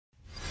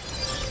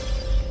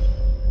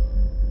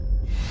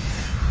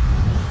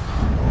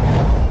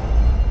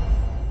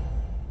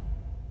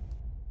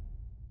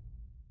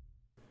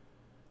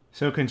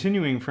So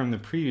continuing from the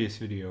previous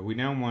video, we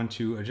now want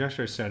to adjust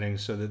our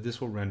settings so that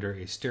this will render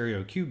a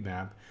stereo cube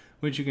map,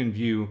 which you can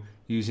view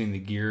using the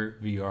Gear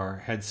VR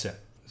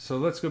headset. So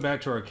let's go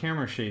back to our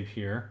camera shape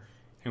here,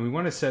 and we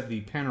want to set the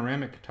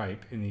panoramic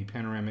type in the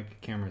panoramic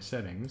camera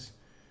settings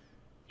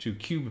to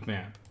cube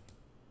map.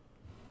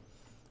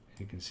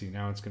 You can see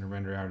now it's going to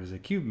render out as a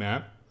cube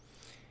map.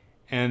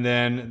 And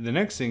then the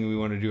next thing we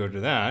want to do after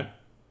that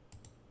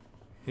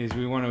is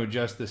we want to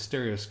adjust the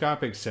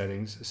stereoscopic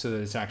settings so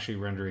that it's actually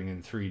rendering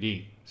in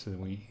 3D. So that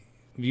when we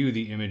view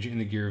the image in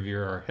the Gear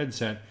VR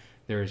headset,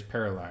 there is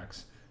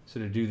parallax. So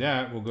to do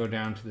that, we'll go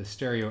down to the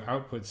stereo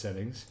output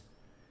settings,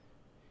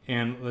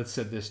 and let's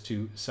set this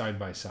to side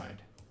by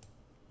side.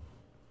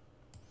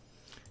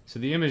 So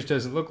the image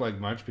doesn't look like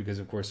much because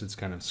of course it's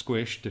kind of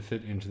squished to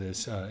fit into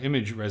this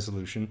image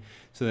resolution.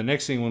 So the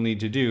next thing we'll need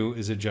to do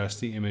is adjust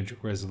the image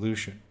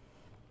resolution.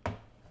 So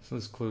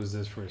let's close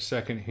this for a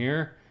second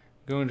here.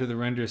 Go into the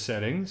render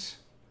settings,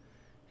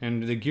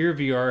 and the Gear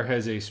VR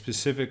has a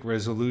specific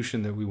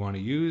resolution that we want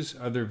to use.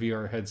 Other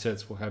VR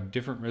headsets will have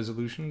different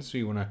resolutions, so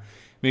you want to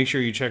make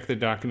sure you check the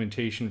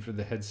documentation for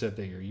the headset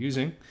that you're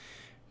using.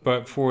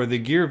 But for the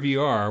Gear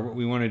VR, what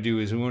we want to do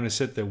is we want to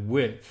set the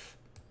width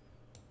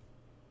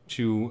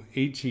to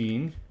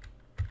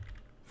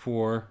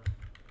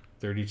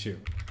 18,432,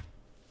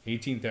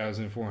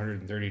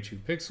 18,432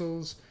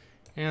 pixels,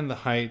 and the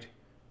height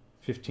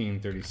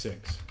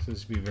 1536. So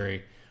this would be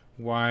very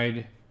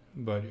wide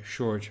but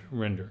short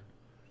render.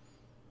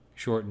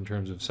 Short in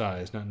terms of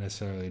size, not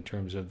necessarily in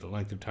terms of the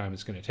length of time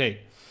it's going to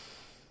take.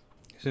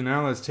 So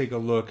now let's take a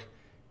look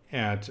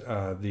at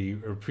the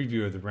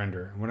preview of the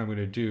render. And what I'm going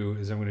to do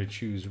is I'm going to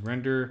choose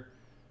render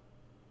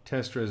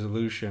test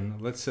resolution.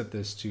 Let's set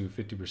this to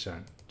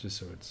 50% just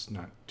so it's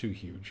not too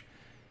huge.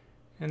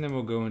 And then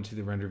we'll go into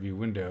the render view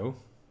window.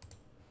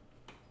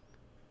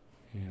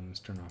 And let's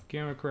turn off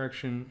gamma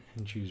correction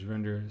and choose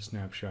render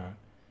snapshot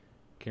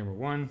camera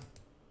 1.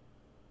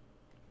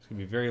 It's going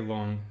to be a very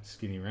long,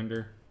 skinny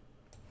render.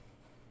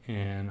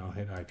 And I'll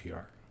hit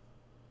IPR.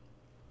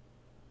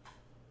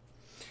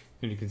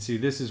 And you can see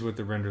this is what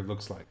the render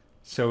looks like.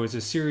 So it's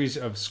a series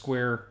of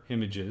square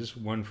images,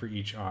 one for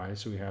each eye.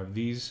 So we have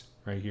these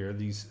right here,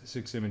 these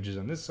 6 images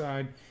on this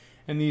side,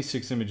 and these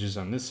 6 images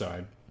on this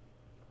side.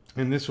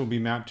 And this will be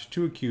mapped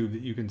to a cube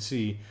that you can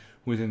see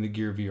within the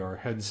Gear VR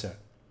headset.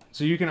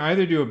 So you can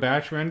either do a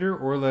batch render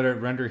or let it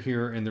render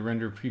here in the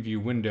render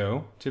preview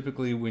window.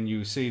 Typically when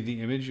you save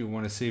the image, you'll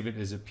want to save it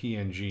as a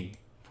PNG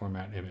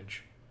format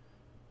image.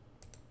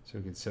 So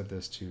we can set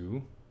this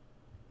to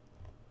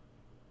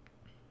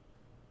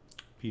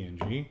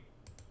PNG.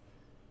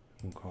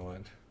 We'll call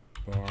it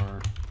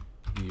bar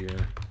gear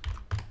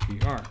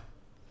VR.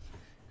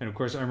 And of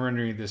course I'm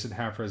rendering this at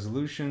half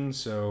resolution,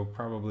 so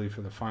probably for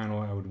the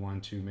final I would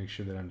want to make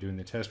sure that I'm doing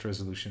the test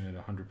resolution at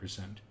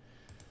 100%.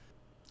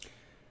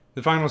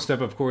 The final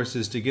step, of course,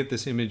 is to get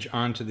this image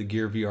onto the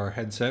Gear VR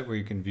headset where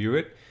you can view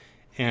it.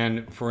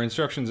 And for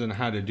instructions on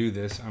how to do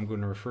this, I'm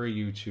going to refer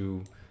you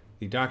to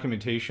the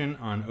documentation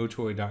on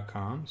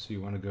otoy.com. So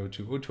you want to go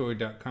to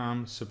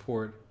otoy.com,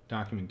 support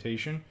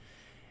documentation,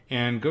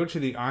 and go to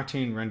the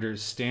OctaneRender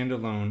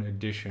standalone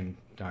edition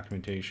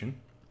documentation.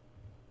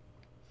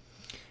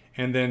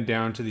 And then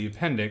down to the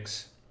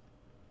appendix,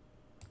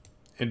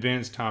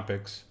 advanced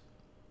topics,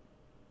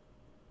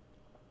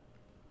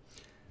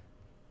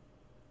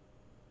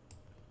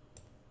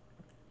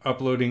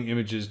 uploading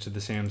images to the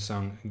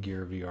Samsung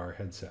Gear VR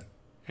headset.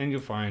 And you'll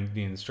find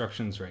the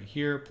instructions right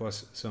here,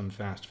 plus some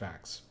fast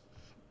facts.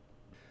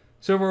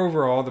 So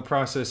overall, the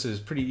process is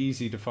pretty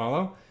easy to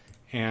follow.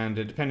 And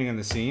depending on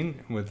the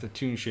scene, with the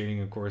tune shading,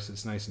 of course,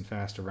 it's nice and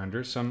fast to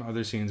render. Some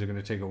other scenes are going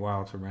to take a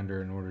while to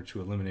render in order to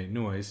eliminate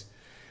noise.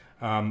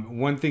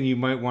 One thing you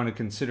might want to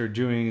consider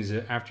doing is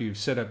that after you've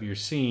set up your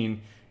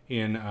scene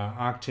in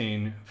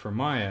Octane for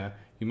Maya,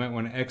 you might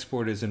want to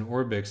export as an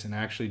Orbix and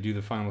actually do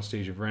the final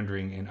stage of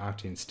rendering in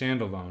Octane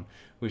standalone,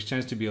 which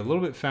tends to be a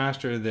little bit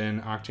faster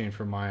than Octane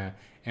for Maya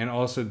and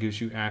also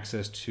gives you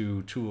access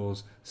to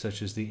tools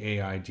such as the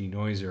AI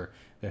denoiser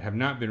that have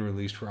not been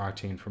released for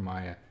Octane for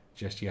Maya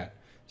just yet.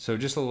 So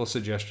just a little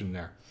suggestion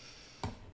there.